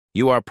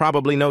You are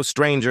probably no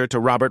stranger to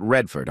Robert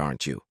Redford,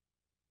 aren't you?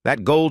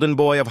 That golden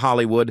boy of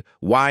Hollywood,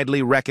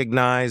 widely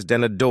recognized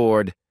and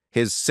adored,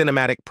 his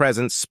cinematic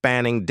presence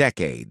spanning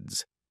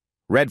decades.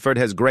 Redford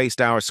has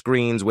graced our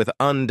screens with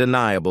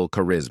undeniable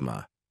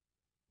charisma.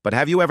 But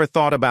have you ever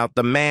thought about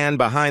the man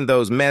behind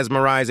those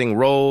mesmerizing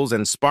roles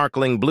and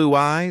sparkling blue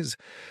eyes?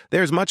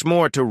 There's much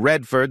more to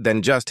Redford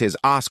than just his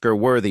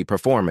Oscar-worthy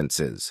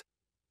performances.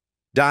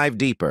 Dive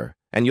deeper,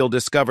 and you'll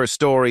discover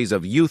stories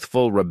of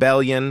youthful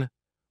rebellion,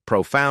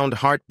 profound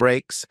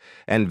heartbreaks,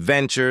 and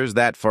ventures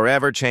that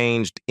forever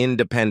changed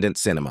independent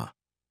cinema.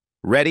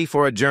 Ready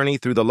for a journey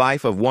through the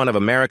life of one of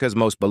America's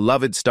most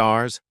beloved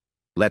stars?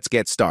 Let's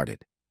get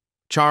started.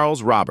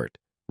 Charles Robert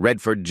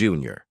Redford,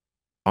 Jr.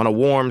 On a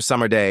warm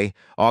summer day,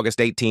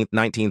 August 18,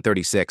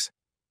 1936,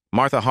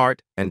 Martha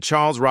Hart and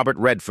Charles Robert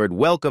Redford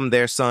welcomed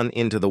their son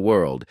into the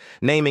world,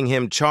 naming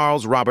him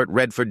Charles Robert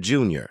Redford,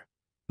 Jr.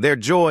 Their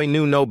joy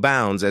knew no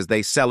bounds as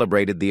they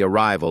celebrated the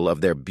arrival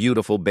of their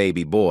beautiful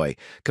baby boy,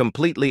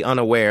 completely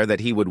unaware that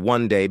he would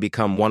one day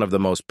become one of the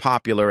most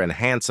popular and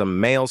handsome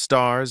male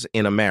stars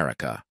in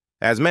America.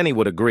 As many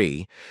would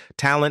agree,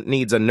 talent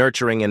needs a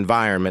nurturing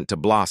environment to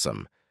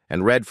blossom,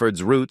 and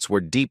Redford's roots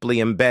were deeply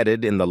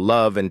embedded in the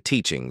love and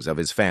teachings of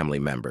his family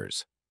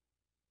members.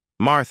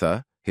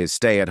 Martha, his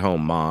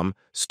stay-at-home mom,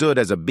 stood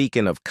as a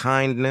beacon of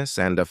kindness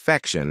and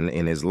affection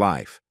in his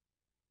life.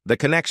 The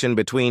connection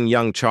between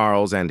young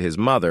Charles and his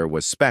mother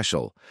was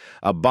special,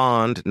 a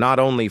bond not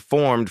only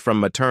formed from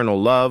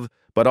maternal love,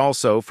 but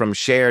also from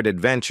shared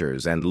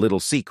adventures and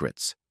little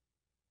secrets.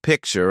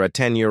 Picture a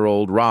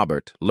 10-year-old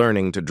Robert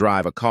learning to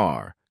drive a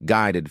car,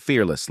 guided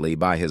fearlessly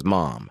by his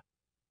mom.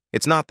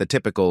 It's not the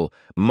typical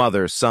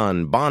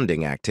mother-son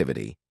bonding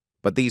activity,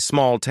 but these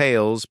small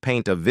tales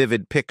paint a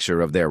vivid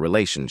picture of their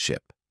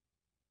relationship.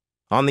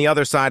 On the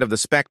other side of the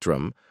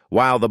spectrum,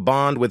 while the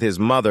bond with his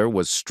mother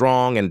was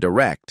strong and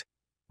direct,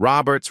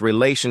 Robert's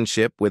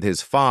relationship with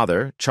his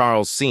father,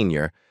 Charles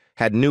Sr.,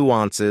 had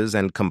nuances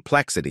and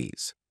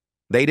complexities.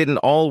 They didn't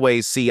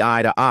always see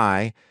eye to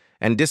eye,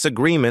 and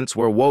disagreements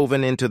were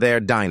woven into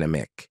their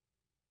dynamic.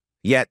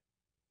 Yet,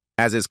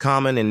 as is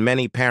common in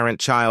many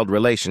parent-child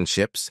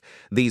relationships,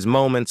 these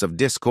moments of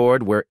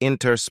discord were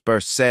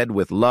interspersed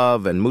with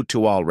love and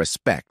mutual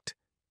respect.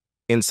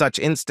 In such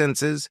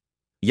instances,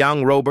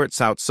 young Robert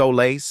sought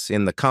solace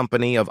in the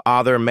company of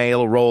other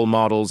male role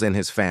models in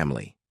his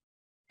family.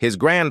 His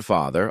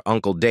grandfather,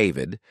 Uncle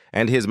David,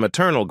 and his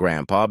maternal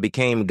grandpa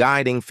became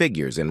guiding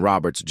figures in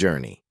Robert's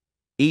journey.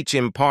 Each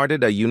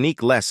imparted a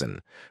unique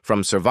lesson,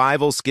 from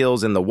survival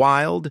skills in the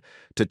wild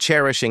to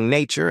cherishing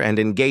nature and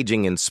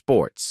engaging in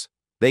sports.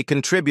 They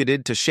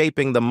contributed to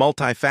shaping the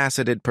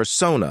multifaceted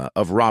persona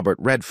of Robert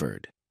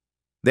Redford.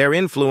 Their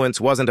influence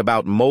wasn't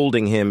about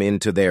molding him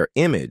into their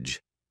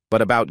image,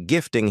 but about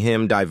gifting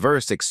him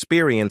diverse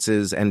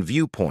experiences and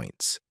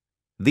viewpoints.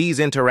 These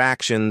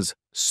interactions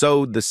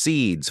sowed the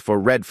seeds for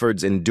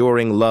Redford's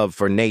enduring love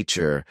for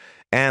nature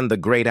and the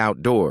great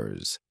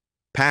outdoors,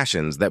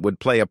 passions that would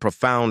play a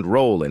profound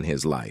role in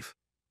his life.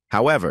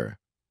 However,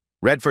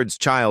 Redford's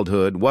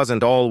childhood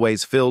wasn't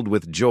always filled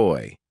with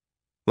joy.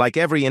 Like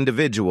every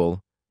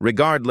individual,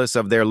 regardless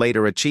of their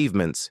later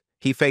achievements,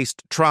 he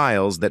faced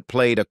trials that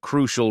played a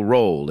crucial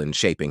role in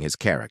shaping his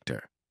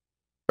character.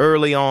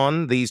 Early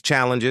on, these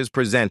challenges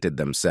presented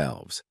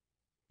themselves.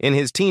 In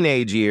his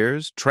teenage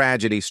years,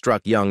 tragedy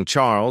struck young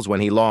Charles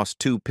when he lost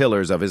two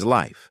pillars of his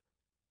life.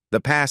 The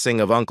passing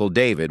of Uncle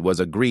David was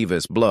a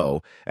grievous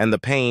blow, and the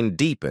pain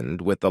deepened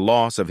with the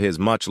loss of his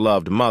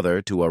much-loved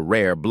mother to a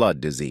rare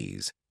blood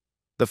disease.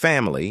 The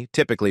family,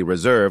 typically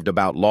reserved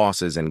about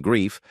losses and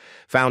grief,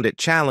 found it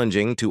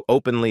challenging to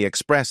openly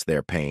express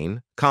their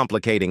pain,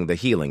 complicating the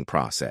healing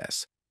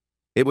process.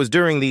 It was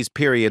during these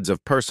periods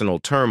of personal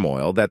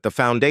turmoil that the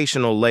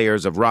foundational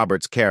layers of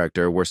Robert's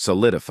character were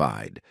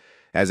solidified.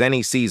 As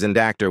any seasoned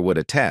actor would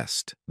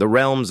attest, the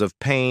realms of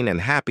pain and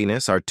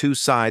happiness are two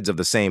sides of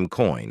the same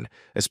coin,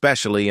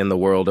 especially in the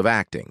world of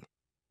acting.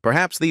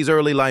 Perhaps these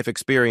early life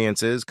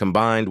experiences,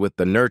 combined with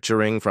the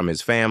nurturing from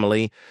his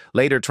family,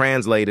 later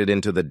translated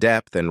into the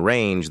depth and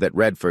range that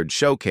Redford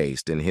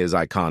showcased in his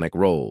iconic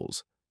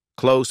roles.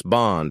 Close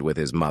bond with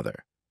his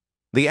mother.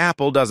 The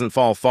apple doesn't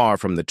fall far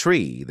from the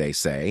tree, they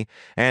say,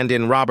 and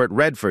in Robert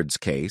Redford's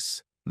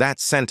case,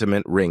 that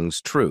sentiment rings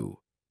true.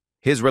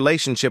 His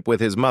relationship with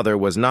his mother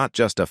was not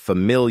just a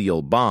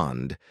familial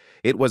bond,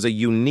 it was a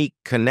unique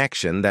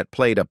connection that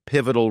played a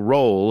pivotal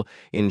role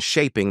in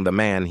shaping the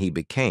man he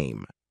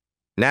became.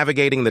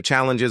 Navigating the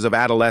challenges of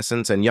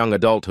adolescence and young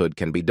adulthood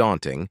can be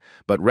daunting,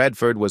 but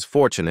Redford was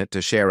fortunate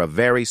to share a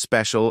very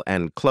special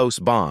and close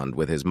bond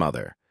with his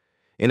mother.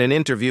 In an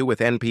interview with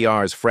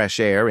NPR's Fresh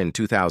Air in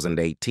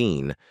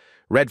 2018,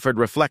 Redford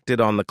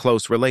reflected on the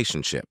close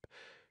relationship,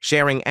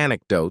 sharing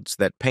anecdotes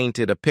that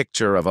painted a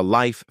picture of a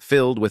life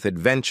filled with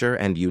adventure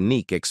and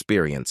unique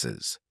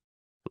experiences.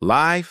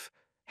 Life,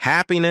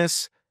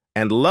 happiness,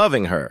 and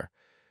loving her.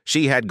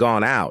 She had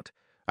gone out.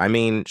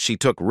 She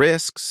took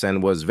risks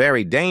and was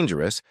very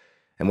dangerous,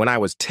 and when I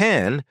was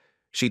 10,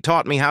 she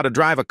taught me how to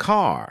drive a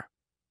car.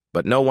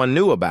 But no one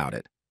knew about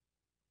it.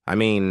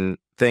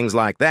 Things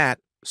like that,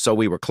 so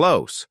we were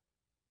close,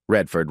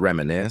 Redford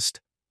reminisced.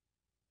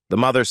 The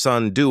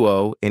mother-son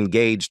duo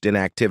engaged in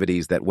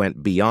activities that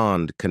went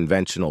beyond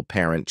conventional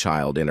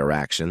parent-child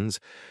interactions,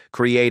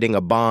 creating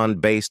a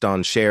bond based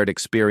on shared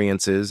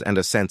experiences and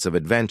a sense of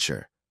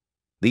adventure.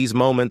 These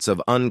moments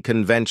of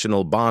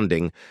unconventional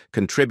bonding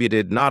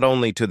contributed not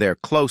only to their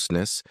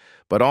closeness,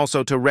 but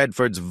also to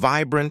Redford's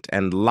vibrant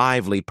and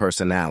lively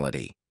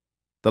personality.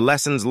 The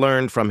lessons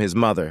learned from his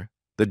mother,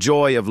 the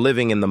joy of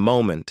living in the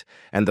moment,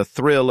 and the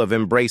thrill of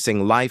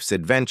embracing life's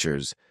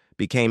adventures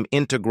became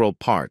integral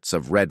parts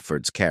of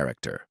Redford's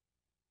character.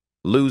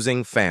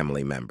 Losing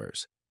family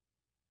members.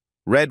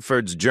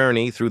 Redford's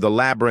journey through the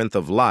labyrinth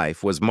of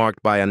life was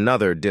marked by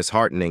another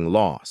disheartening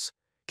loss,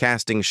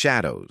 casting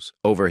shadows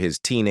over his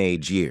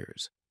teenage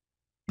years.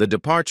 The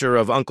departure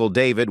of Uncle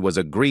David was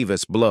a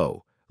grievous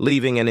blow,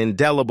 leaving an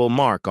indelible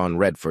mark on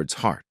Redford's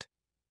heart.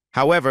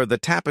 However, the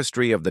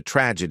tapestry of the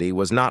tragedy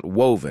was not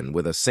woven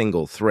with a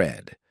single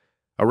thread.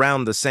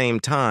 Around the same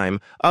time,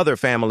 other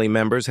family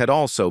members had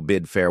also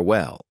bid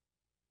farewell.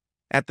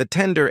 At the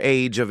tender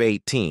age of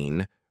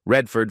 18,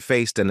 Redford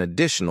faced an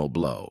additional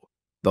blow,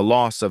 the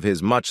loss of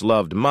his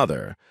much-loved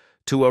mother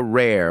to a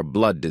rare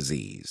blood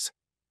disease.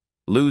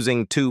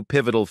 Losing two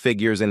pivotal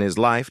figures in his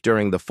life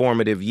during the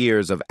formative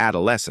years of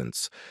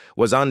adolescence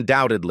was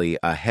undoubtedly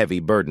a heavy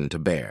burden to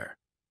bear.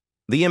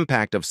 The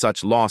impact of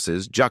such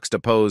losses,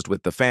 juxtaposed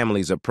with the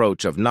family's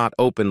approach of not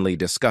openly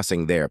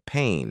discussing their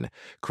pain,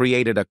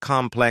 created a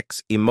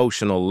complex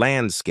emotional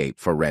landscape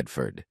for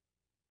Redford.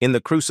 In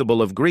the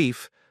crucible of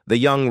grief, the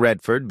young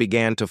Redford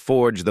began to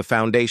forge the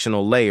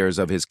foundational layers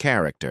of his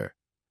character.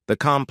 The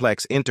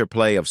complex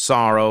interplay of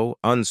sorrow,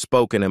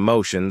 unspoken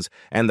emotions,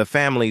 and the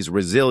family's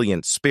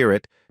resilient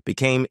spirit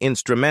became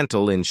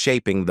instrumental in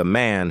shaping the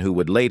man who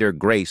would later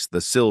grace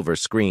the silver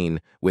screen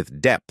with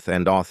depth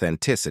and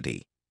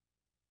authenticity.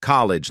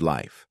 College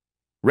life.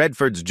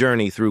 Redford's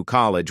journey through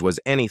college was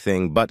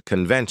anything but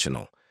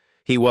conventional.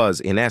 He was,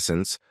 in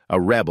essence,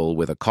 a rebel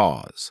with a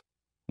cause.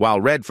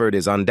 While Redford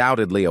is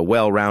undoubtedly a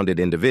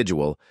well-rounded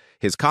individual,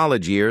 his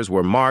college years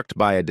were marked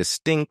by a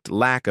distinct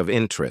lack of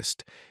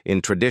interest in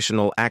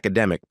traditional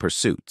academic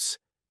pursuits.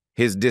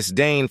 His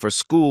disdain for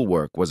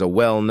schoolwork was a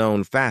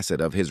well-known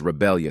facet of his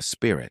rebellious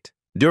spirit.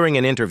 During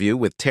an interview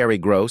with Terry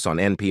Gross on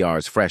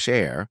NPR's Fresh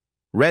Air,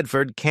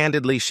 Redford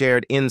candidly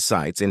shared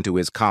insights into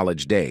his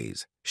college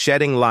days,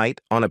 shedding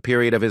light on a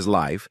period of his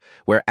life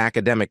where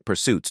academic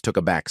pursuits took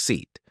a back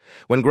seat.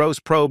 When Gross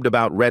probed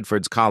about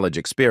Redford's college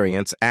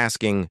experience,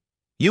 asking,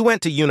 "You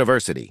went to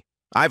university.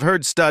 I've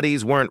heard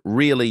studies weren't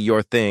really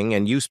your thing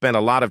and you spent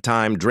a lot of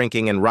time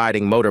drinking and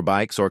riding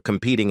motorbikes or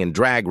competing in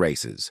drag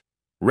races."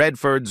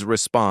 Redford's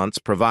response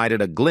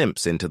provided a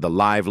glimpse into the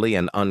lively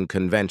and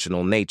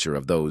unconventional nature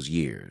of those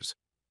years.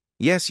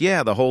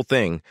 "Yeah, the whole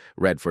thing,"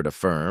 Redford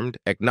affirmed,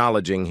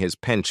 acknowledging his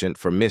penchant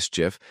for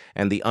mischief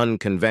and the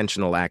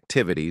unconventional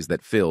activities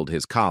that filled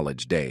his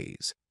college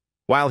days.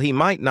 While he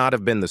might not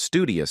have been the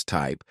studious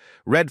type,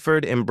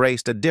 Redford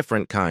embraced a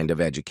different kind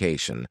of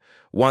education,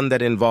 one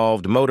that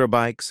involved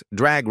motorbikes,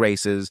 drag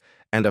races,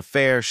 and a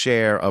fair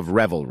share of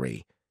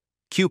revelry.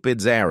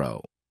 Cupid's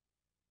arrow.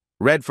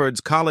 Redford's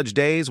college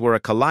days were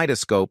a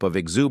kaleidoscope of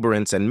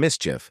exuberance and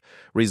mischief,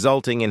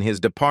 resulting in his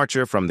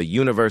departure from the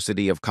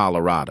University of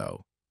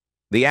Colorado.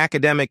 The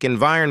academic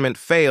environment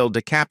failed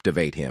to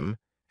captivate him,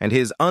 and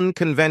his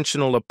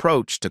unconventional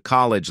approach to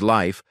college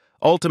life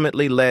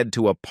ultimately led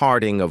to a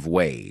parting of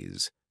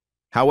ways.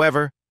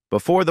 However,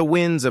 before the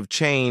winds of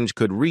change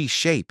could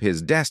reshape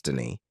his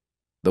destiny,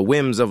 the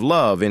whims of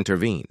love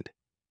intervened.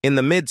 In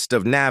the midst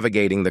of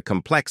navigating the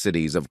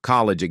complexities of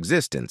college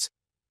existence,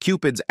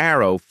 Cupid's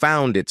arrow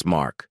found its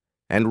mark,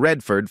 and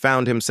Redford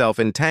found himself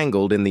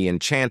entangled in the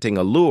enchanting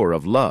allure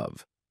of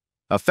love.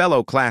 A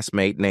fellow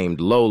classmate named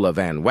Lola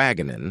Van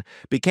Wagenen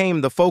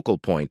became the focal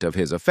point of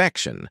his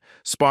affection,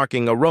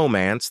 sparking a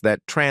romance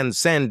that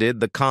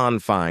transcended the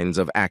confines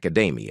of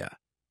academia.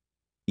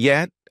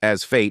 Yet,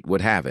 as fate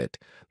would have it,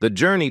 the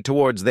journey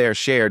towards their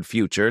shared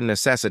future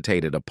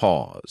necessitated a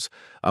pause,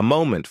 a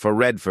moment for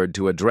Redford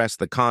to address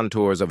the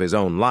contours of his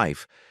own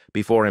life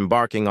before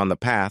embarking on the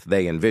path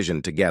they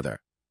envisioned together.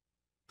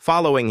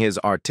 Following his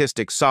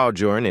artistic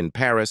sojourn in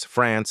Paris,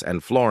 France,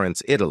 and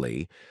Florence,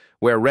 Italy,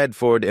 where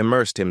Redford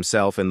immersed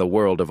himself in the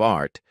world of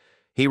art,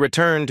 he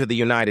returned to the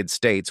United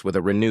States with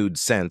a renewed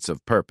sense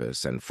of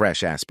purpose and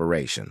fresh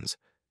aspirations.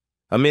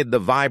 Amid the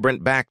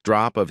vibrant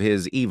backdrop of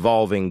his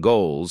evolving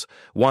goals,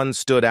 one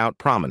stood out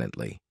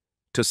prominently,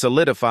 to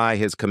solidify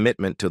his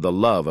commitment to the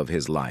love of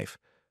his life,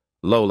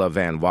 Lola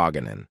Van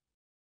Wagenen.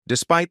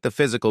 Despite the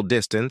physical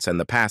distance and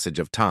the passage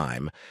of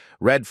time,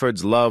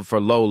 Redford's love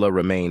for Lola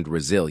remained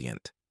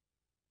resilient.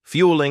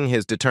 Fueling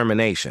his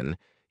determination,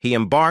 he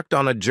embarked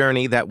on a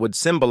journey that would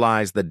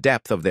symbolize the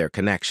depth of their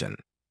connection.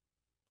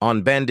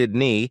 On bended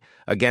knee,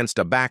 against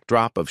a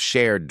backdrop of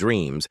shared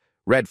dreams,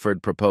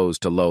 Redford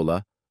proposed to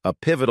Lola, a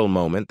pivotal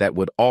moment that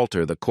would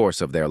alter the course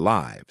of their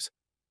lives.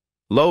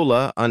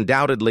 Lola,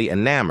 undoubtedly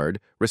enamored,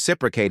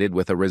 reciprocated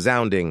with a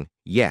resounding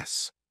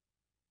yes.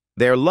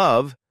 Their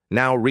love,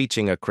 now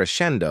reaching a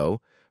crescendo,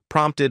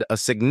 prompted a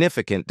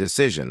significant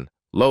decision.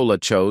 Lola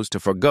chose to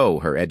forgo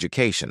her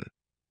education.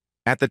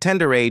 At the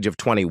tender age of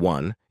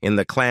 21, in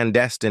the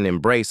clandestine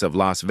embrace of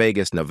Las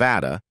Vegas,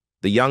 Nevada,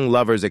 the young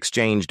lovers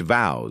exchanged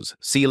vows,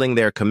 sealing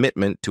their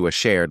commitment to a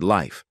shared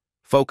life.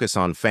 Focus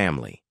on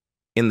family.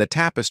 In the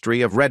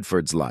tapestry of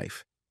Redford's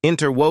life,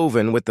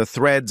 interwoven with the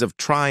threads of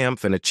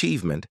triumph and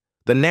achievement,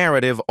 the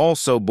narrative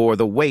also bore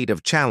the weight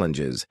of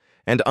challenges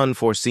and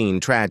unforeseen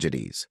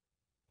tragedies.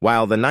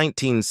 While the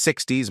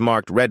 1960s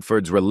marked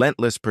Redford's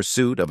relentless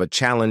pursuit of a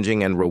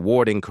challenging and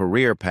rewarding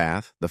career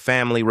path, the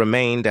family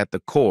remained at the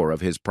core of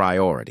his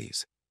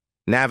priorities.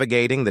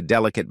 Navigating the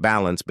delicate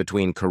balance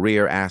between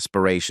career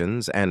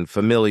aspirations and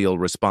familial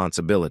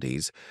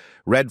responsibilities,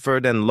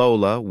 Redford and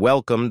Lola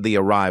welcomed the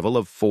arrival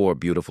of 4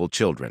 beautiful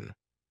children.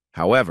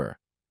 However,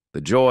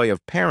 the joy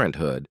of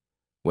parenthood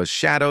was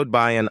shadowed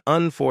by an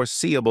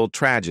unforeseeable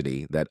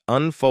tragedy that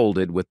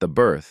unfolded with the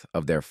birth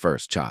of their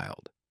first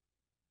child.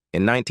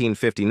 In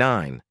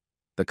 1959,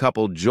 the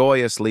couple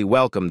joyously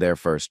welcomed their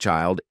first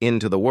child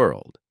into the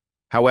world.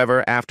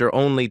 However, after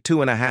only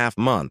 2.5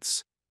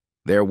 months,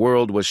 their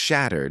world was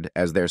shattered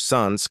as their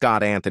son,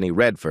 Scott Anthony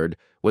Redford,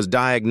 was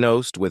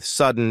diagnosed with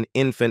sudden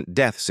infant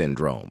death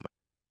syndrome,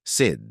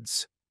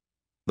 SIDS.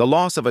 The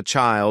loss of a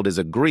child is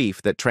a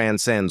grief that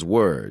transcends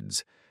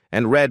words,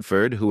 and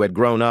Redford, who had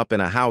grown up in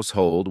a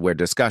household where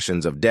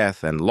discussions of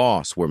death and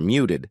loss were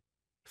muted,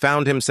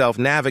 found himself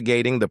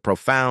navigating the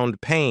profound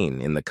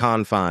pain in the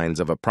confines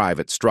of a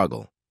private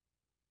struggle.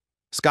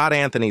 Scott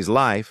Anthony's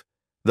life,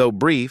 though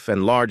brief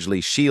and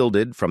largely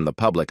shielded from the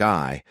public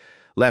eye,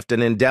 left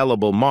an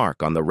indelible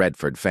mark on the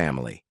Redford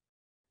family.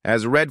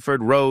 As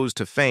Redford rose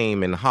to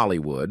fame in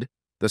Hollywood,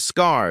 the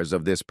scars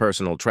of this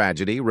personal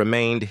tragedy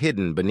remained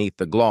hidden beneath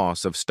the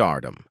gloss of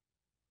stardom.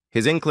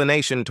 His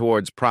inclination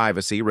towards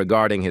privacy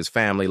regarding his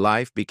family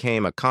life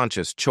became a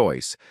conscious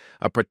choice,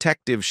 a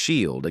protective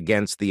shield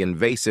against the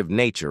invasive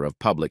nature of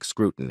public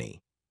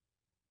scrutiny.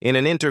 In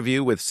an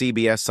interview with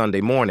CBS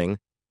Sunday Morning,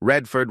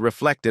 Redford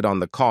reflected on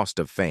the cost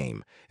of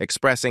fame,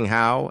 expressing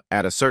how,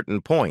 at a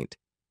certain point,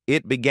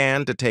 it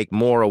began to take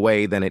more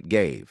away than it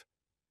gave.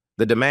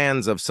 The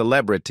demands of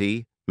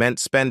celebrity meant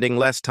spending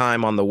less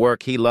time on the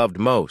work he loved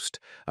most,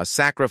 a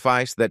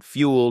sacrifice that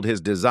fueled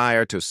his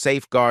desire to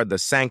safeguard the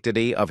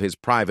sanctity of his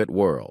private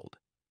world.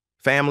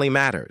 Family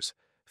matters.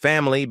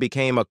 Family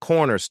became a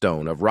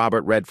cornerstone of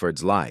Robert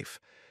Redford's life,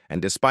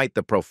 and despite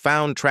the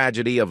profound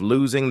tragedy of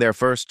losing their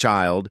first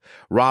child,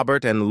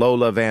 Robert and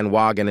Lola Van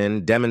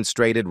Wagenen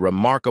demonstrated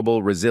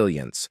remarkable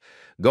resilience,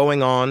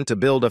 going on to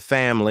build a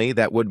family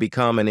that would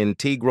become an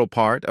integral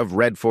part of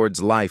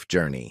Redford's life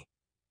journey.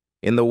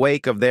 In the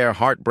wake of their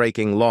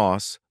heartbreaking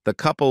loss, the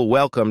couple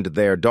welcomed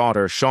their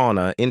daughter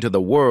Shauna into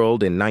the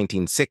world in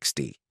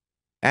 1960.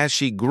 As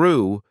she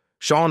grew,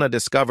 Shauna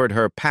discovered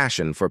her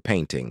passion for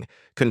painting,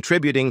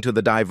 contributing to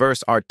the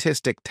diverse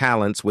artistic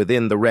talents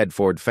within the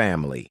Redford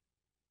family.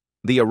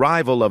 The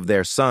arrival of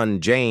their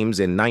son James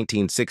in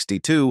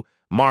 1962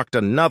 marked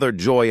another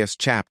joyous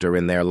chapter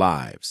in their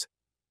lives.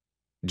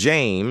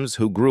 James,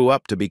 who grew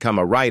up to become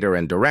a writer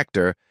and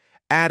director,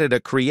 added a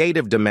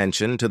creative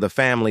dimension to the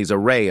family's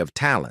array of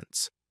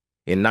talents.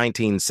 In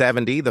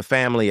 1970, the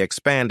family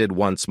expanded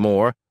once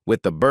more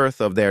with the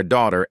birth of their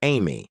daughter,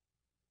 Amy.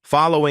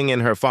 Following in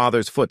her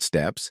father's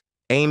footsteps,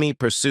 Amy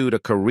pursued a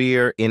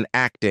career in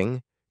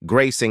acting,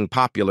 gracing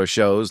popular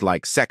shows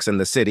like Sex and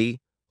the City,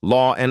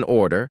 Law and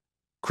Order,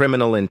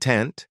 Criminal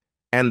Intent,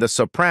 and The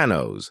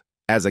Sopranos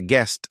as a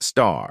guest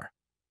star.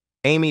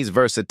 Amy's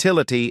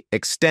versatility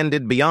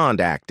extended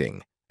beyond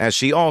acting, as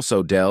she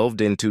also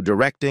delved into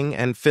directing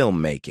and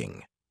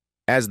filmmaking.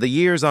 As the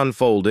years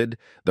unfolded,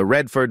 the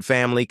Redford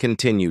family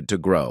continued to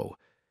grow,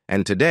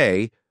 and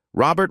today,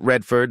 Robert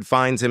Redford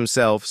finds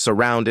himself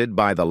surrounded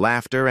by the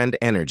laughter and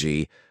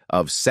energy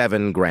of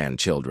 7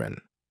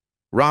 grandchildren.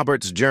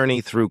 Robert's journey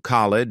through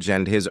college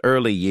and his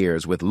early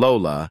years with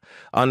Lola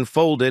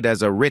unfolded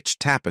as a rich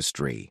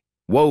tapestry,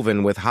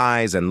 woven with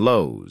highs and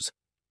lows,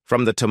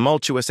 from the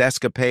tumultuous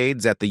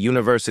escapades at the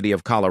University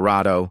of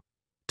Colorado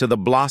to the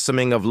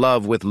blossoming of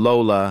love with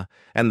Lola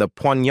and the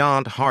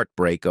poignant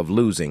heartbreak of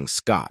losing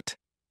Scott.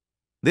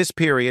 This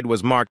period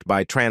was marked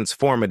by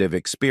transformative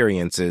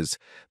experiences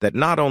that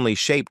not only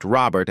shaped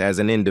Robert as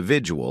an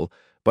individual,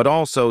 but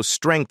also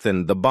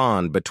strengthened the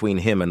bond between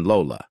him and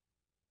Lola.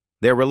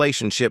 Their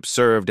relationship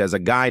served as a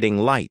guiding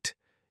light,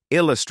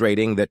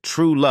 illustrating that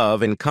true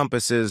love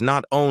encompasses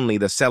not only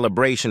the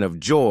celebration of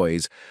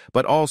joys,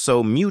 but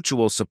also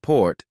mutual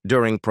support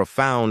during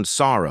profound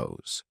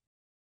sorrows.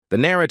 The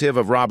narrative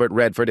of Robert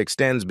Redford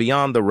extends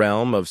beyond the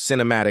realm of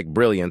cinematic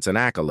brilliance and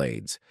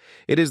accolades.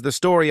 It is the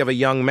story of a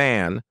young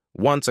man,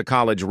 once a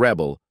college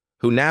rebel,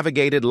 who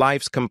navigated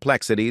life's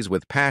complexities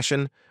with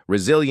passion,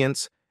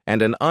 resilience,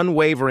 and an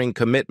unwavering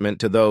commitment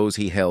to those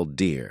he held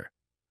dear.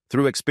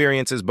 Through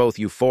experiences both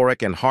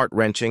euphoric and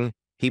heart-wrenching,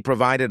 he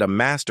provided a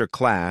master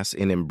class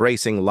in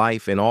embracing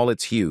life in all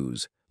its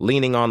hues,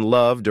 leaning on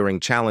love during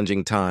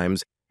challenging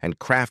times, and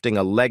crafting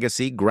a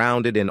legacy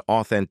grounded in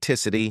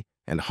authenticity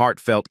and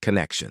heartfelt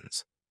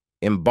connections.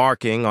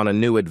 Embarking on a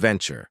new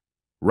adventure,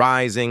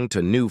 rising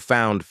to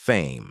newfound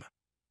fame.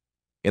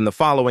 In the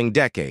following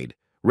decade,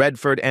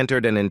 Redford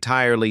entered an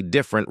entirely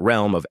different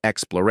realm of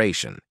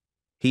exploration.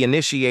 He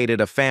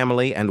initiated a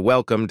family and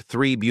welcomed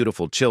 3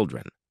 beautiful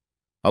children.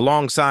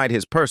 Alongside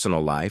his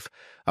personal life,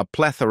 a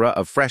plethora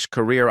of fresh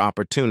career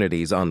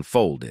opportunities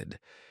unfolded.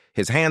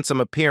 His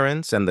handsome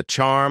appearance and the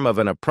charm of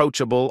an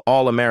approachable,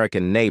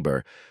 all-American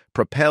neighbor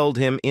propelled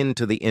him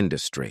into the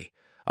industry,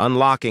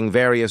 unlocking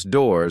various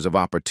doors of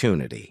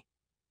opportunity.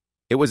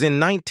 It was in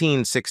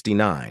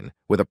 1969,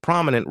 with a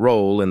prominent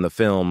role in the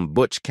film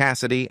Butch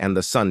Cassidy and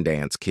the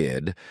Sundance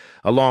Kid,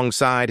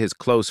 alongside his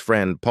close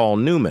friend Paul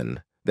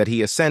Newman, that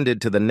he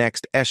ascended to the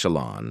next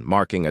echelon,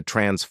 marking a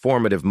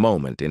transformative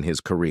moment in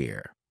his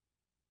career.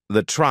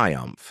 The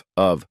triumph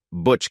of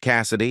Butch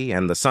Cassidy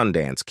and the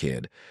Sundance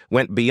Kid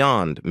went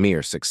beyond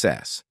mere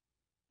success.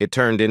 It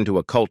turned into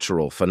a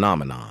cultural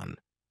phenomenon.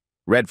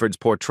 Redford's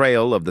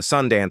portrayal of the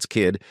Sundance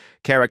Kid,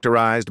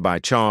 characterized by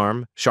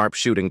charm,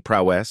 sharpshooting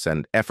prowess,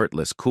 and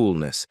effortless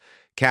coolness,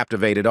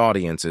 captivated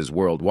audiences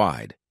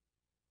worldwide.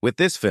 With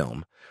this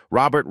film,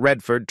 Robert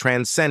Redford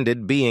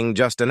transcended being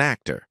just an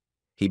actor.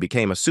 He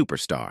became a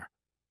superstar.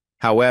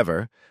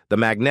 However, the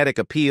magnetic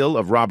appeal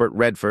of Robert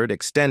Redford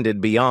extended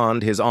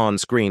beyond his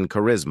on-screen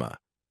charisma.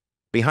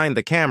 Behind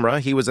the camera,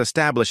 he was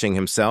establishing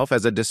himself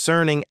as a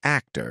discerning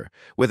actor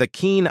with a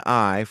keen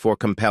eye for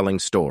compelling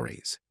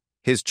stories.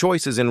 His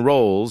choices in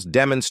roles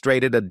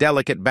demonstrated a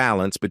delicate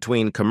balance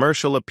between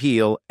commercial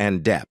appeal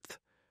and depth.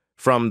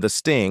 From The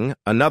Sting,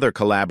 another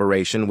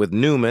collaboration with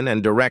Newman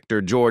and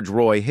director George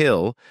Roy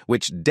Hill,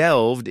 which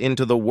delved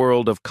into the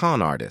world of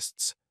con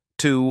artists,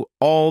 to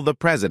All the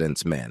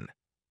President's Men,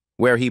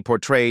 where he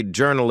portrayed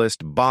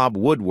journalist Bob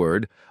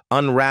Woodward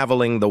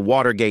unraveling the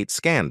Watergate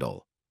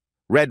scandal.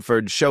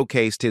 Redford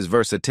showcased his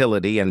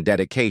versatility and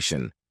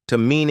dedication to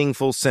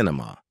meaningful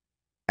cinema.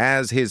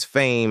 As his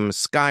fame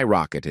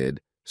skyrocketed,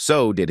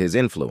 so did his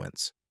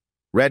influence.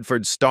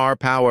 Redford's star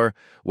power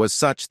was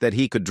such that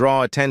he could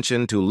draw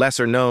attention to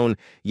lesser-known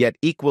yet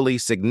equally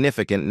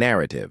significant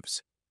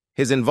narratives.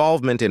 His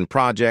involvement in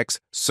projects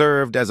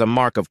served as a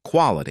mark of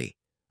quality,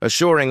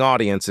 assuring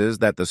audiences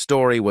that the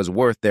story was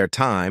worth their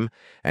time,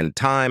 and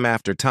time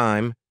after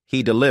time,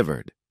 he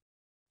delivered.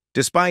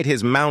 Despite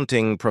his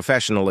mounting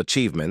professional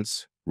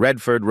achievements,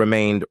 Redford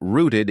remained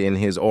rooted in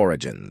his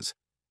origins.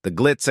 The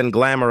glitz and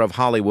glamour of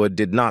Hollywood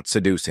did not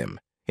seduce him.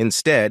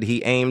 Instead,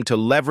 he aimed to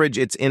leverage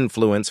its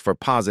influence for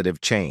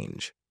positive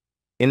change.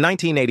 In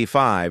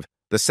 1985,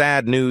 the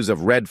sad news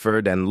of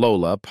Redford and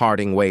Lola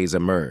parting ways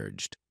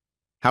emerged.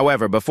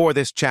 However, before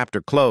this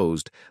chapter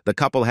closed, the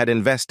couple had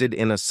invested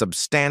in a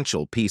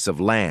substantial piece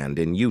of land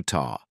in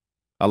Utah,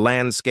 a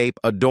landscape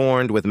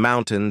adorned with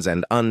mountains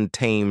and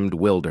untamed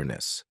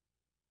wilderness.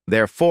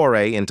 Their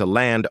foray into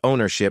land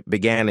ownership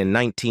began in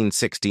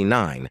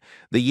 1969,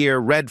 the year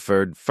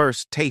Redford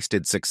first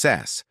tasted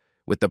success,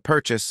 with the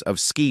purchase of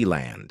ski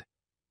land.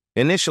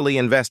 Initially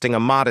investing a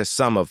modest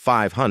sum of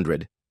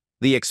 $500,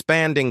 the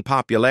expanding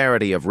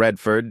popularity of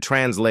Redford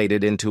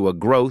translated into a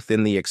growth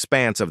in the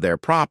expanse of their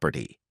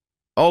property.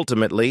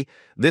 Ultimately,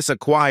 this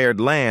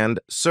acquired land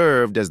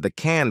served as the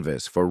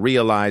canvas for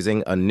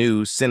realizing a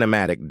new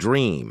cinematic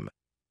dream.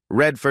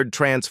 Redford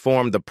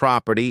transformed the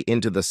property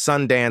into the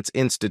Sundance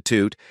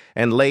Institute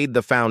and laid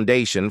the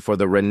foundation for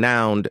the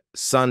renowned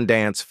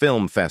Sundance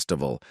Film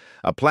Festival,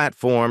 a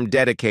platform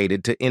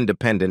dedicated to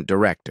independent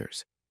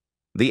directors.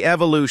 The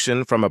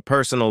evolution from a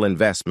personal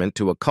investment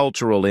to a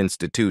cultural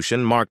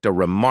institution marked a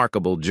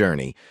remarkable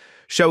journey,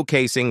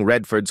 showcasing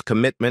Redford's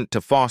commitment to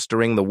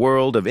fostering the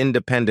world of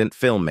independent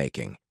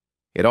filmmaking.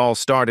 It all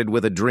started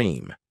with a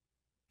dream.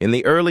 In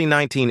the early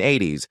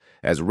 1980s,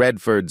 as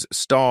Redford's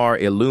star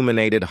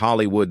illuminated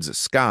Hollywood's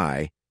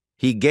sky,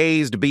 he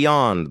gazed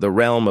beyond the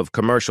realm of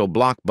commercial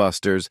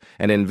blockbusters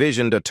and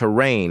envisioned a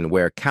terrain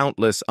where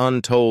countless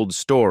untold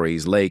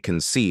stories lay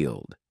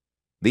concealed.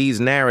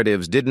 These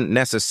narratives didn't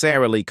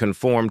necessarily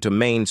conform to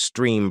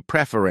mainstream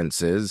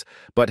preferences,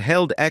 but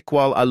held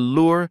equal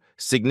allure,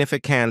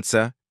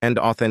 significanza, and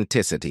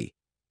authenticity.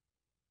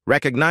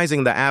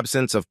 Recognizing the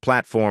absence of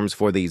platforms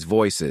for these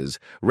voices,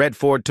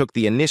 Redford took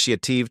the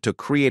initiative to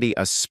create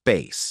a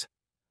space.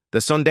 The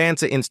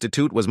Sundance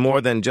Institute was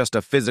more than just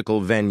a physical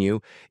venue,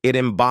 it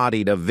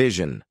embodied a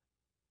vision.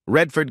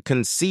 Redford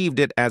conceived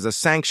it as a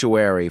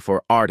sanctuary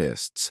for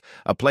artists,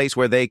 a place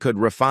where they could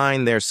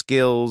refine their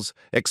skills,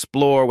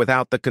 explore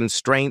without the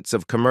constraints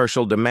of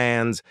commercial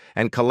demands,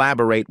 and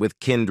collaborate with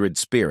kindred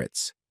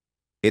spirits.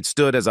 It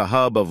stood as a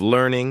hub of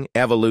learning,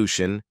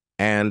 evolution,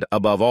 and,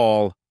 above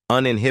all,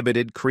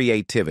 uninhibited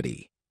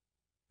creativity.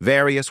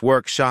 Various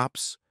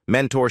workshops,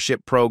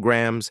 mentorship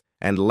programs,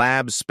 and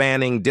labs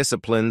spanning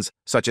disciplines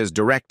such as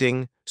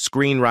directing,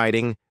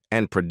 screenwriting,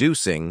 and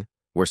producing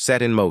were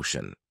set in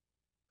motion.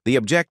 The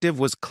objective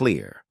was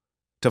clear: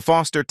 to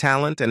foster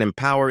talent and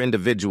empower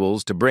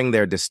individuals to bring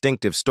their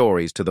distinctive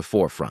stories to the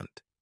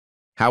forefront.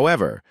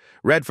 However,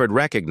 Redford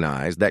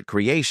recognized that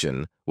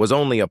creation was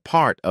only a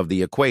part of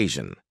the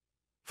equation.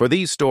 For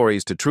these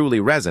stories to truly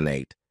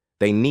resonate,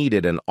 they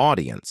needed an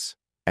audience.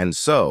 And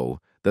so,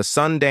 the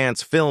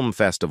Sundance Film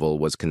Festival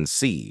was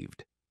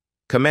conceived.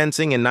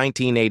 Commencing in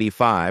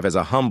 1985 as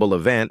a humble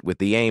event with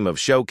the aim of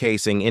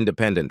showcasing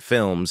independent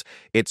films,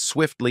 it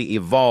swiftly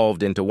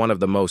evolved into one of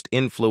the most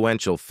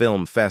influential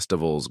film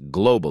festivals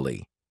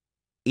globally.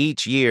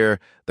 Each year,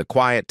 the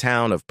quiet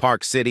town of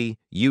Park City,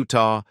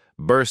 Utah,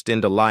 burst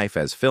into life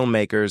as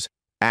filmmakers,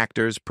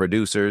 actors,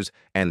 producers,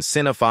 and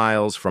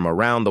cinephiles from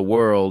around the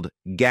world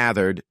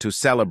gathered to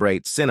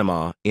celebrate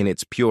cinema in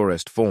its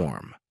purest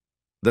form.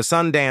 The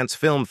Sundance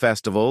Film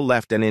Festival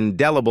left an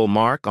indelible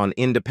mark on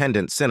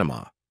independent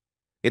cinema.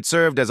 It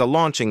served as a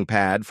launching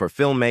pad for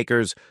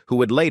filmmakers who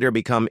would later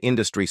become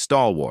industry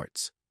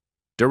stalwarts.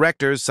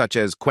 Directors such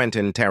as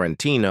Quentin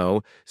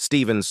Tarantino,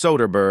 Steven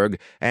Soderbergh,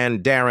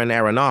 and Darren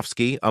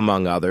Aronofsky,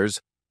 among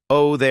others,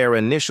 owe their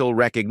initial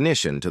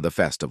recognition to the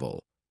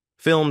festival.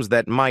 Films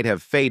that might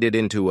have faded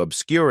into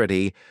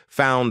obscurity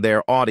found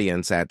their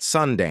audience at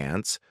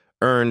Sundance,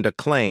 earned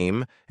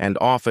acclaim, and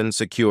often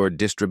secured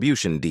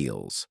distribution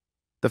deals.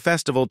 The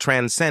festival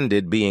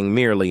transcended being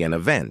merely an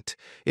event.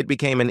 It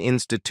became an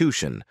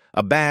institution,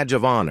 a badge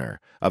of honor,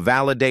 a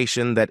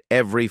validation that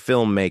every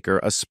filmmaker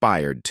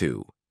aspired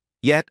to.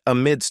 Yet,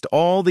 amidst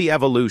all the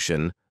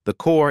evolution, the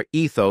core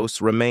ethos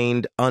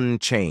remained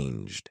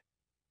unchanged.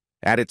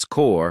 At its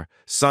core,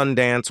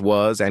 Sundance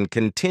was and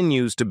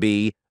continues to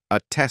be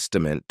a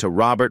testament to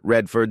Robert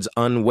Redford's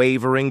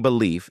unwavering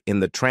belief in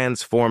the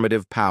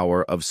transformative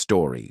power of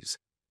stories.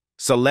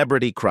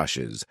 Celebrity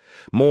crushes,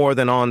 more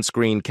than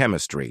on-screen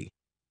chemistry.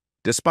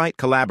 Despite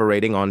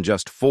collaborating on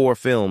just 4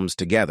 films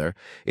together,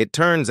 it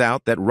turns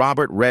out that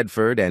Robert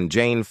Redford and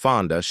Jane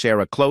Fonda share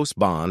a close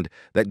bond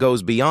that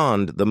goes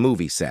beyond the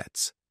movie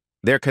sets.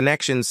 Their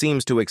connection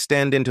seems to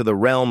extend into the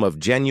realm of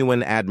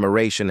genuine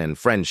admiration and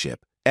friendship,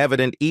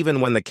 evident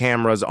even when the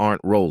cameras aren't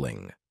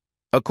rolling.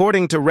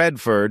 According to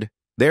Redford,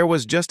 there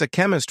was just a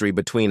chemistry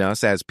between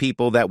us as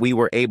people that we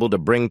were able to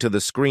bring to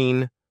the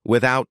screen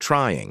without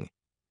trying.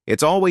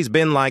 It's always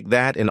been like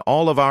that in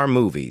all of our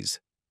movies,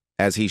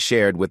 as he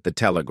shared with The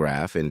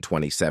Telegraph in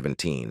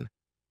 2017.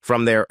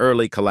 From their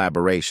early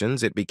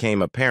collaborations, it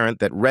became apparent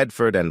that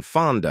Redford and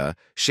Fonda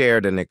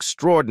shared an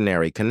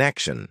extraordinary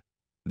connection.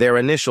 Their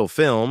initial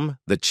film,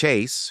 The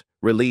Chase,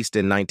 released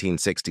in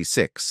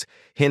 1966,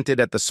 hinted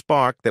at the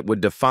spark that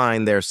would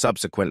define their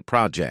subsequent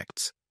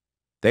projects.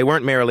 They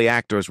weren't merely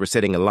actors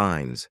reciting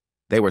lines.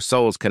 They were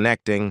souls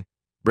connecting,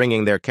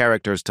 bringing their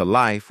characters to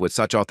life with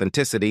such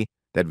authenticity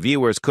that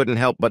viewers couldn't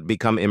help but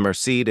become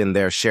immersed in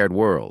their shared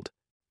world.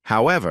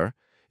 However,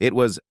 it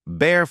was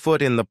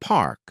Barefoot in the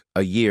Park,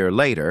 a year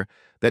later,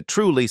 that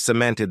truly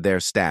cemented their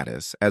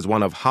status as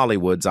one of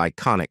Hollywood's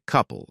iconic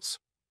couples.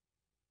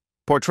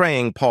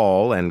 Portraying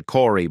Paul and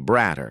Corey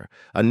Bratter,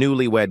 a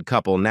newlywed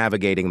couple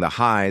navigating the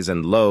highs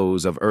and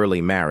lows of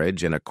early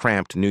marriage in a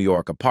cramped New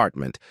York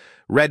apartment,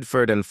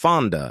 Redford and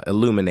Fonda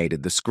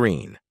illuminated the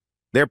screen.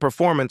 Their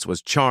performance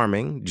was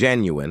charming,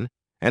 genuine,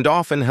 and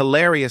often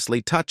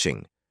hilariously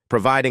touching,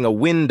 providing a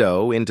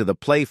window into the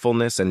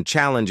playfulness and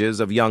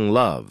challenges of young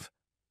love.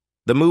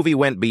 The movie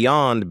went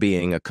beyond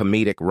being a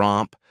comedic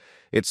romp.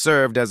 It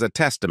served as a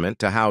testament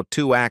to how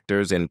 2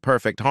 actors in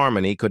perfect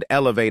harmony could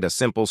elevate a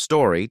simple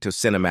story to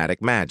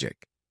cinematic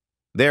magic.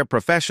 Their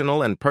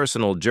professional and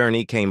personal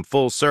journey came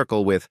full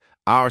circle with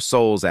Our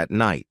Souls at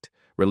Night,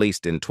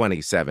 released in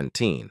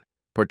 2017,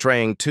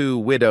 portraying 2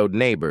 widowed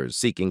neighbors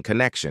seeking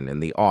connection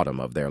in the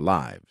autumn of their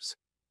lives.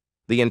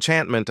 The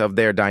enchantment of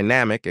their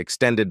dynamic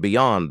extended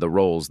beyond the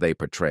roles they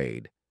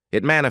portrayed.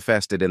 It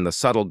manifested in the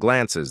subtle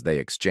glances they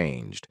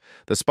exchanged,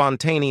 the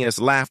spontaneous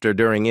laughter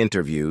during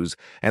interviews,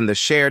 and the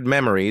shared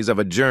memories of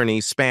a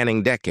journey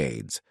spanning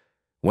decades.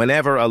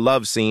 Whenever a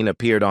love scene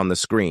appeared on the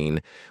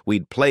screen,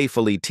 we'd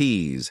playfully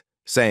tease,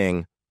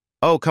 saying,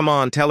 "Oh, come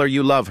on, tell her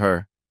you love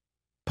her,"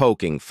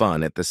 poking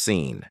fun at the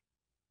scene.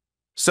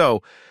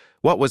 So,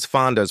 what was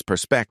Fonda's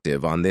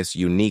perspective on this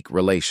unique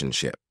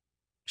relationship?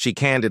 She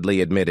candidly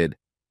admitted,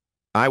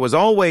 "I was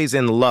always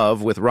in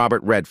love with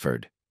Robert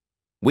Redford.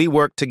 We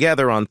worked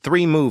together on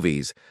 3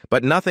 movies,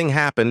 but nothing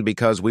happened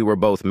because we were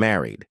both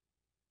married."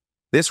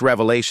 This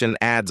revelation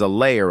adds a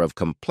layer of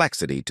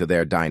complexity to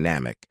their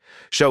dynamic,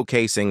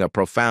 showcasing a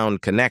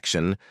profound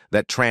connection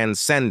that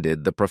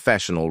transcended the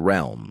professional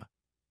realm.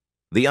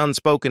 The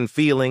unspoken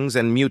feelings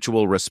and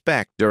mutual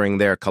respect during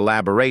their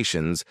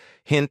collaborations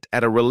hint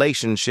at a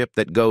relationship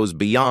that goes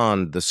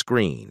beyond the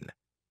screen,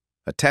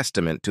 a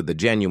testament to the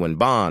genuine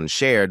bond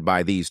shared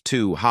by these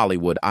 2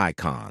 Hollywood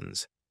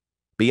icons.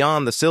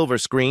 Beyond the silver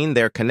screen,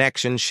 their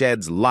connection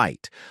sheds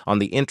light on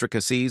the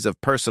intricacies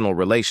of personal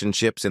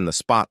relationships in the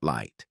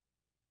spotlight.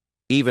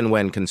 Even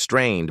when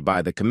constrained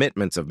by the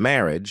commitments of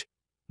marriage,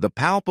 the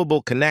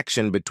palpable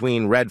connection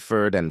between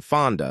Redford and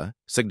Fonda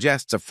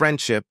suggests a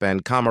friendship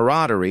and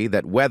camaraderie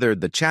that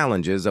weathered the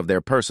challenges of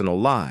their personal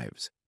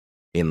lives.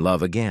 In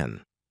love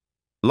again.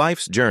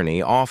 Life's journey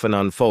often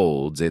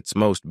unfolds its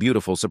most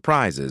beautiful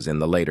surprises in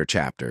the later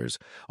chapters,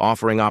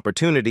 offering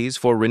opportunities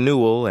for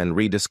renewal and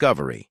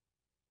rediscovery.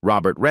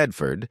 Robert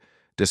Redford,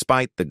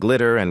 despite the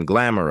glitter and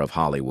glamour of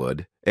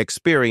Hollywood,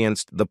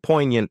 experienced the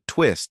poignant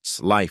twists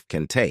life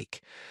can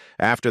take,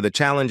 After the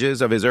challenges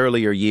of his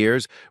earlier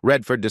years,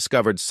 Redford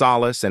discovered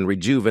solace and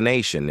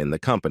rejuvenation in the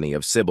company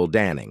of Sybil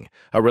Danning,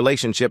 a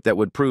relationship that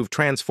would prove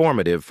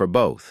transformative for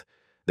both.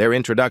 Their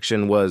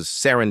introduction was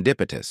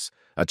serendipitous,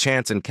 a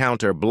chance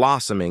encounter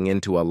blossoming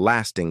into a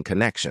lasting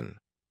connection.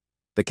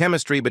 The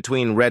chemistry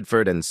between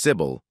Redford and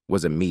Sybil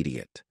was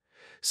immediate.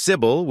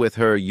 Sybil, with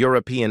her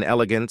European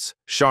elegance,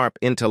 sharp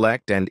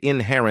intellect, and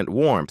inherent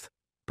warmth,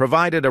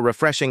 provided a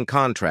refreshing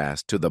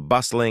contrast to the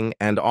bustling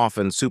and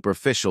often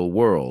superficial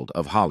world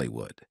of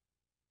Hollywood.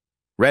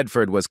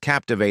 Redford was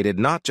captivated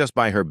not just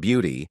by her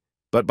beauty,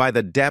 but by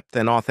the depth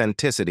and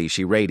authenticity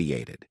she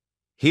radiated.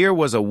 Here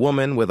was a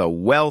woman with a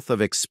wealth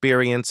of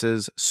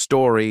experiences,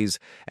 stories,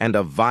 and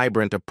a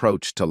vibrant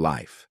approach to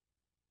life.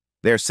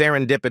 Their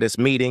serendipitous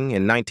meeting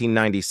in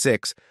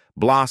 1996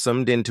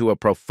 blossomed into a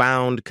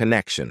profound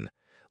connection,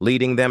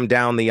 leading them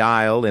down the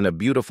aisle in a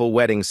beautiful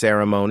wedding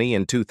ceremony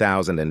in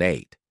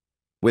 2008.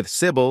 With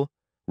Sybil,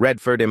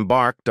 Redford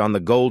embarked on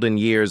the golden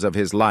years of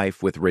his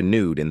life with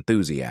renewed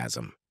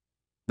enthusiasm.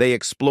 They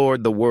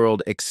explored the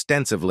world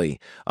extensively,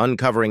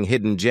 uncovering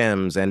hidden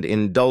gems and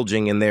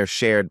indulging in their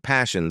shared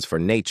passions for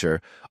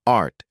nature,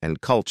 art, and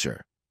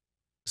culture.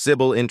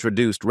 Sybil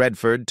introduced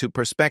Redford to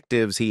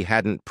perspectives he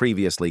hadn't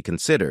previously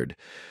considered,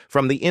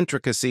 from the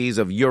intricacies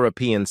of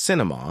European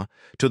cinema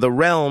to the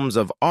realms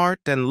of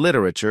art and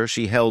literature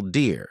she held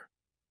dear.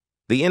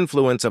 The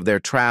influence of their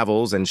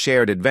travels and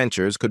shared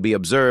adventures could be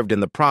observed in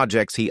the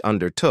projects he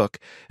undertook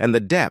and the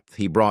depth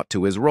he brought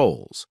to his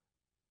roles.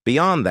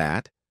 Beyond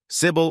that,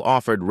 Sybil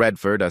offered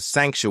Redford a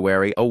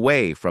sanctuary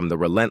away from the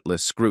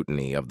relentless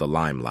scrutiny of the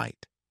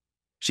limelight.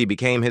 She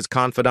became his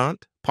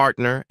confidant,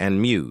 partner,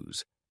 and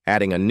muse,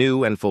 adding a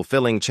new and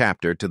fulfilling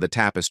chapter to the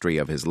tapestry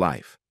of his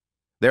life.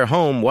 Their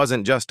home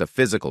wasn't just a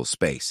physical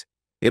space.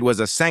 It was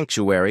a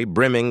sanctuary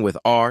brimming with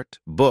art,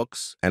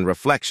 books, and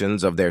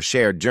reflections of their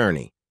shared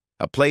journey,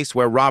 a place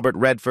where Robert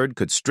Redford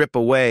could strip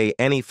away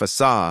any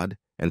facade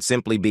and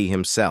simply be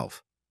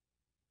himself.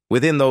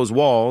 Within those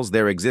walls,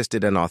 there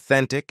existed an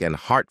authentic and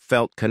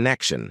heartfelt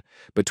connection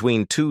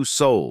between two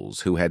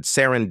souls who had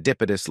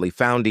serendipitously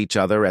found each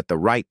other at the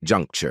right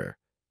juncture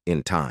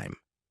in time.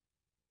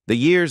 The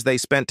years they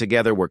spent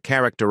together were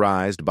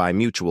characterized by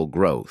mutual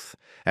growth,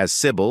 as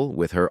Sybil,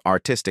 with her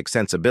artistic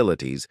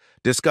sensibilities,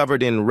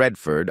 discovered in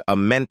Redford a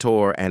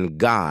mentor and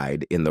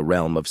guide in the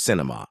realm of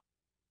cinema.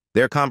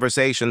 Their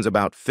conversations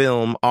about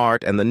film,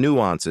 art, and the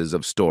nuances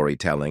of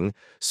storytelling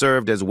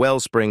served as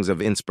wellsprings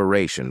of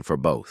inspiration for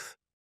both.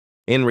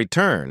 In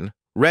return,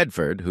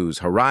 Redford, whose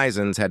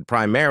horizons had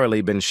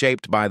primarily been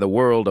shaped by the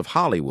world of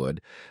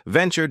Hollywood,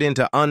 ventured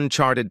into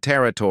uncharted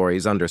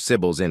territories under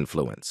Sybil's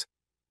influence.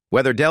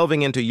 Whether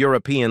delving into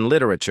European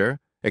literature,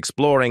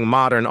 exploring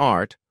modern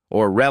art,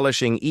 or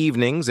relishing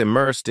evenings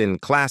immersed in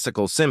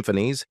classical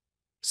symphonies,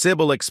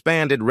 Sybil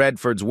expanded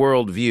Redford's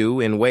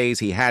worldview in ways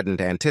he hadn't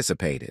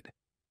anticipated.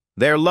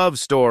 Their love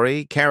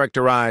story,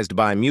 characterized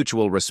by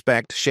mutual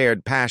respect,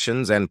 shared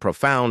passions, and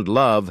profound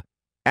love,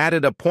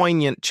 added a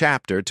poignant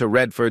chapter to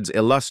Redford's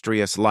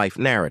illustrious life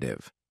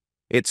narrative.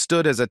 It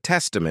stood as a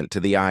testament to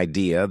the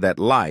idea that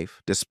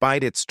life,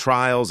 despite its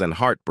trials and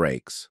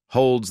heartbreaks,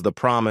 holds the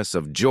promise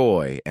of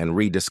joy and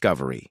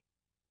rediscovery.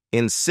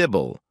 In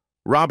Sybil,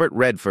 Robert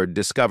Redford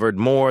discovered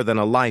more than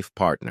a life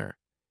partner.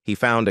 He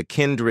found a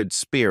kindred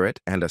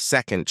spirit and a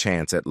second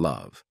chance at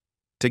love.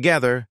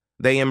 Together,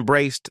 they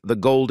embraced the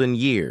golden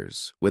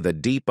years with a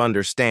deep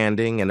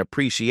understanding and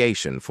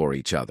appreciation for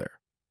each other.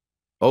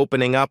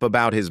 Opening up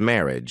about his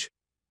marriage,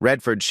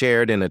 Redford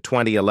shared in a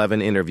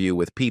 2011 interview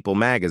with People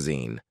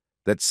magazine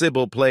that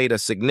Sybil played a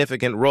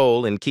significant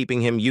role in keeping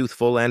him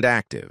youthful and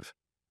active.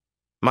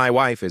 "My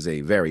wife is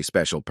a very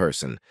special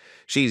person.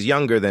 She's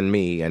younger than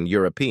me and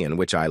European,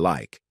 which I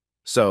like.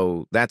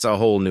 So that's a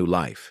whole new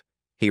life,"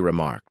 he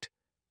remarked.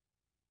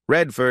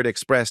 Redford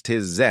expressed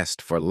his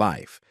zest for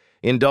life,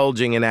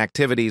 indulging in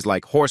activities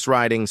like horse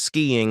riding,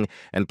 skiing,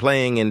 and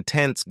playing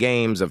intense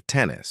games of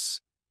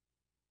tennis.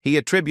 He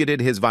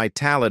attributed his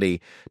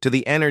vitality to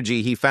the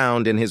energy he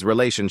found in his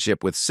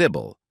relationship with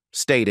Sybil,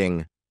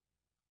 stating,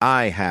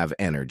 "I have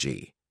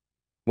energy.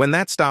 When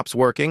that stops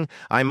working,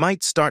 I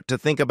might start to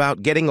think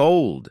about getting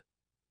old."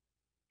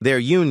 Their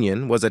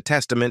union was a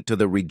testament to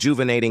the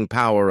rejuvenating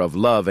power of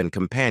love and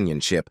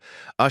companionship,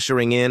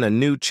 ushering in a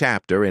new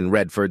chapter in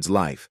Redford's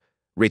life,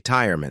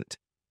 retirement.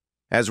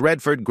 As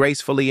Redford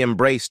gracefully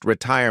embraced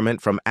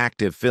retirement from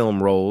active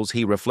film roles,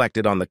 he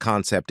reflected on the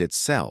concept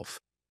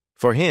itself.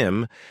 For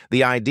him,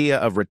 the idea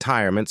of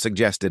retirement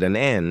suggested an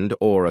end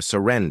or a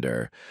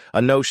surrender, a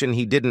notion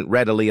he didn't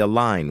readily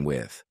align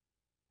with.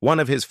 One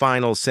of his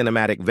final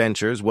cinematic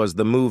ventures was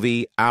the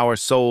movie Our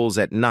Souls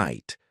at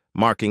Night,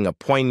 marking a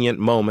poignant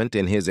moment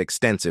in his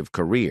extensive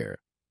career.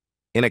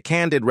 In a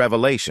candid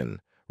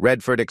revelation,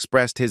 Redford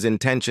expressed his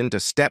intention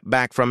to step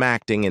back from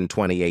acting in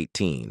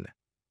 2018.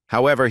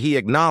 However, he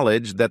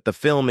acknowledged that the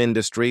film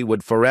industry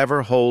would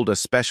forever hold a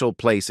special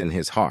place in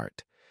his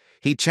heart.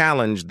 He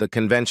challenged the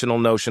conventional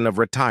notion of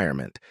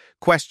retirement,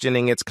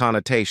 questioning its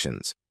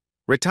connotations.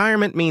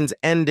 "Retirement means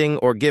ending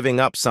or giving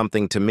up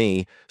something to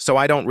me, so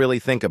I don't really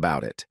think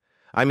about it.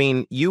 I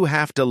mean, you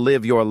have to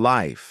live your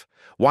life.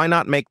 Why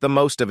not make the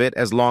most of it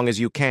as long as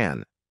you can?